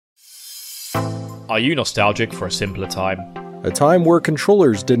Are you nostalgic for a simpler time? A time where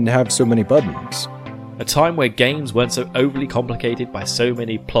controllers didn't have so many buttons. A time where games weren't so overly complicated by so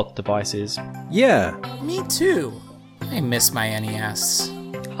many plot devices? Yeah. Me too. I miss my NES.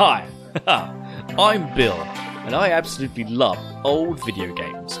 Hi, I'm Bill, and I absolutely love old video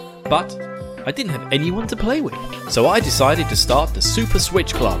games. But I didn't have anyone to play with, so I decided to start the Super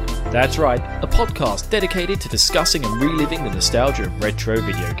Switch Club. That's right, a podcast dedicated to discussing and reliving the nostalgia of retro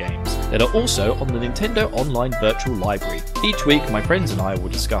video games that are also on the Nintendo Online Virtual Library. Each week, my friends and I will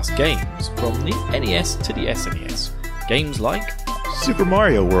discuss games from the NES to the SNES. Games like Super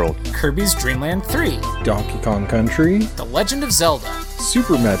Mario World, Kirby's Dream Land 3, Donkey Kong Country, The Legend of Zelda,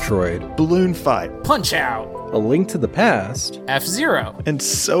 Super Metroid, Balloon Fight, Punch-Out!, A Link to the Past, F-Zero, and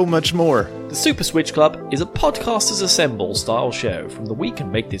so much more. The Super Switch Club is a Podcasters Assemble style show from the We Can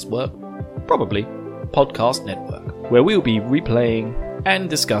Make This Work, probably, podcast network, where we'll be replaying and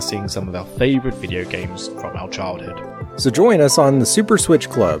discussing some of our favourite video games from our childhood. So join us on the Super Switch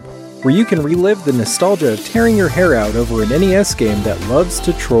Club, where you can relive the nostalgia of tearing your hair out over an NES game that loves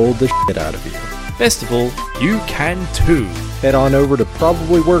to troll the shit out of you. Best of all, you can too. Head on over to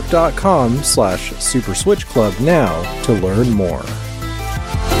probablywork.com/Super Switch Club now to learn more.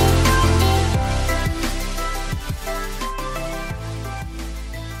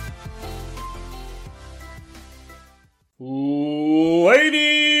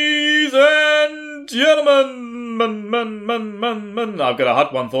 Ladies and gentlemen, I've got a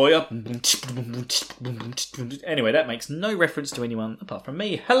hot one for you. Anyway, that makes no reference to anyone apart from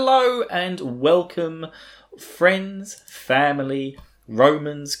me. Hello and welcome, friends, family,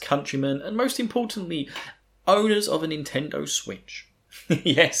 Romans, countrymen, and most importantly, owners of a Nintendo Switch.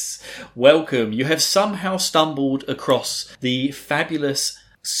 Yes, welcome. You have somehow stumbled across the fabulous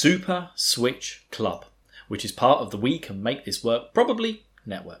Super Switch Club, which is part of the We Can Make This Work, probably,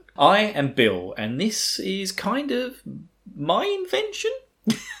 network. I am Bill, and this is kind of my invention.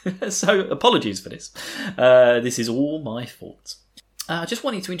 So apologies for this. This is all my fault. I just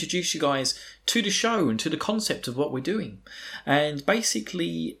wanted to introduce you guys to the show and to the concept of what we're doing. And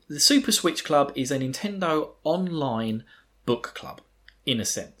basically, the Super Switch Club is a Nintendo online book club, in a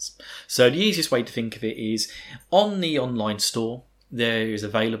sense. So the easiest way to think of it is, on the online store, there is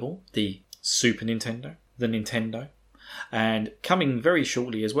available the Super Nintendo, the Nintendo, and coming very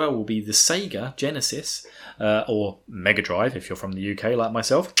shortly as well will be the Sega Genesis, or Mega Drive if you're from the UK like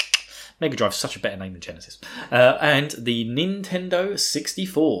myself. Mega Drive's such a better name than Genesis. And the Nintendo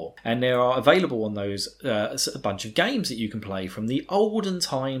 64. And there are available on those a bunch of games that you can play from the olden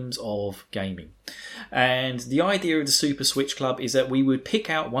times of gaming. And the idea of the Super Switch Club is that we would pick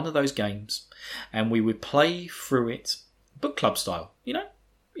out one of those games and we would play through it book club style, you know?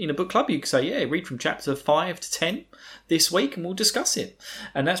 In a book club, you could say, yeah, read from chapter 5 to 10 this week and we'll discuss it.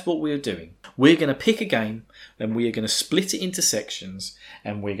 And that's what we're doing. We're going to pick a game and we are going to split it into sections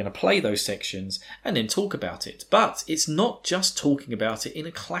and we're going to play those sections and then talk about it. But it's not just talking about it in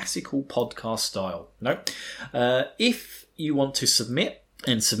a classical podcast style. No. If you want to submit,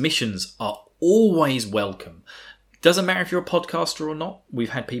 and submissions are always welcome. Doesn't matter if you're a podcaster or not.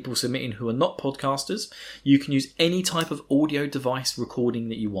 We've had people submitting who are not podcasters. You can use any type of audio device recording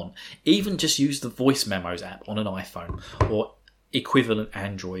that you want. Even just use the Voice Memos app on an iPhone or equivalent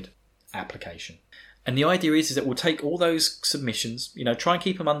Android application. And the idea is that we'll take all those submissions, try and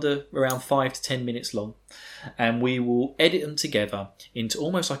keep them under around 5 to 10 minutes long, and we will edit them together into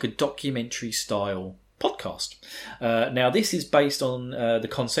almost like a documentary style podcast. Now, this is based on the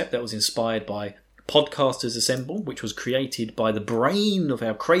concept that was inspired by Podcasters Assemble, which was created by the brain of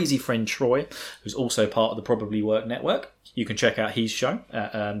our crazy friend Troy, who's also part of the Probably Work network. You can check out his show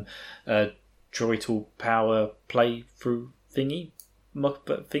at Troy Talk Power Playthrough Thingy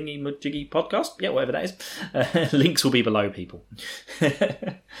Mujiggy Podcast. Yeah, whatever that is. Links will be below, people.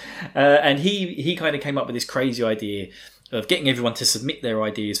 And he kind of came up with this crazy idea of getting everyone to submit their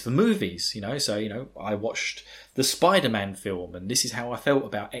ideas for movies, So, I watched the Spider-Man film, and this is how I felt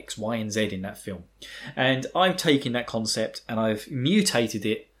about X, Y, and Z in that film. And I've taken that concept and I've mutated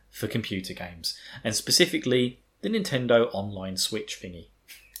it for computer games, and specifically the Nintendo Online Switch thingy.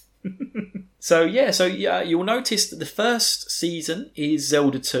 So you'll notice that the first season is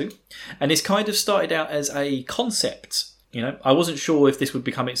Zelda 2, and it's kind of started out as a concept. I wasn't sure if this would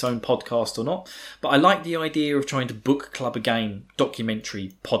become its own podcast or not, but I like the idea of trying to book club a game,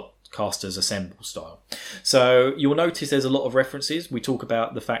 documentary, Podcasters Assemble style. So you'll notice there's a lot of references. We talk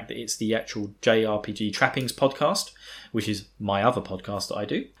about the fact that it's the actual JRPG Trappings podcast, which is my other podcast that I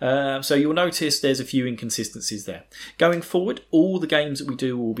do. So you'll notice there's a few inconsistencies there. Going forward, all the games that we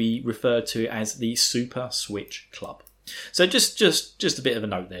do will be referred to as the Super Switch Club. So just a bit of a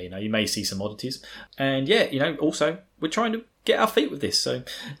note there. You may see some oddities, and also we're trying to get our feet with this, so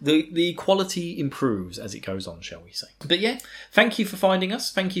the quality improves as it goes on, shall we say. But thank you for finding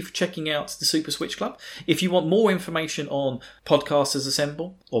us. Thank you for checking out the Super Switch Club. If you want more information on Podcasters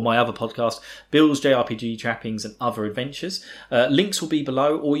Assemble or my other podcast, Bill's JRPG Trappings and Other Adventures, links will be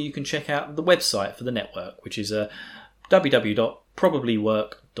below, or you can check out the website for the network, which is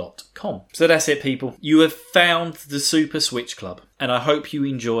www.probablywork.com. So that's it, people. You have found the Super Switch Club, and I hope you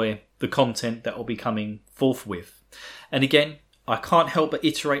enjoy the content that will be coming forthwith. And again, I can't help but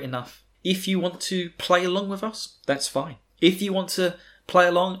iterate enough. If you want to play along with us, that's fine. If you want to play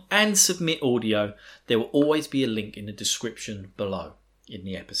along and submit audio, there will always be a link in the description below in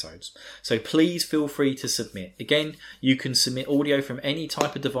the episodes. So please feel free to submit. Again, you can submit audio from any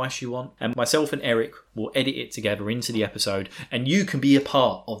type of device you want, and myself and Eric will edit it together into the episode, and you can be a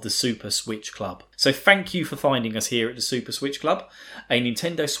part of the Super Switch Club. So thank you for finding us here at the Super Switch Club, a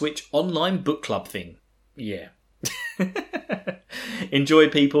Nintendo Switch online book club thing. Yeah. Enjoy,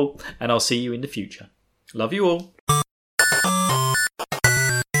 people, and I'll see you in the future. Love you all.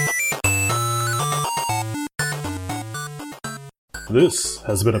 This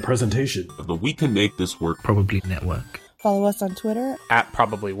has been a presentation of the We Can Make This Work Probably Network. Follow us on Twitter At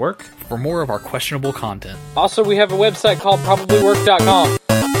Probably Work for more of our questionable content. Also, we have a website called probablywork.com.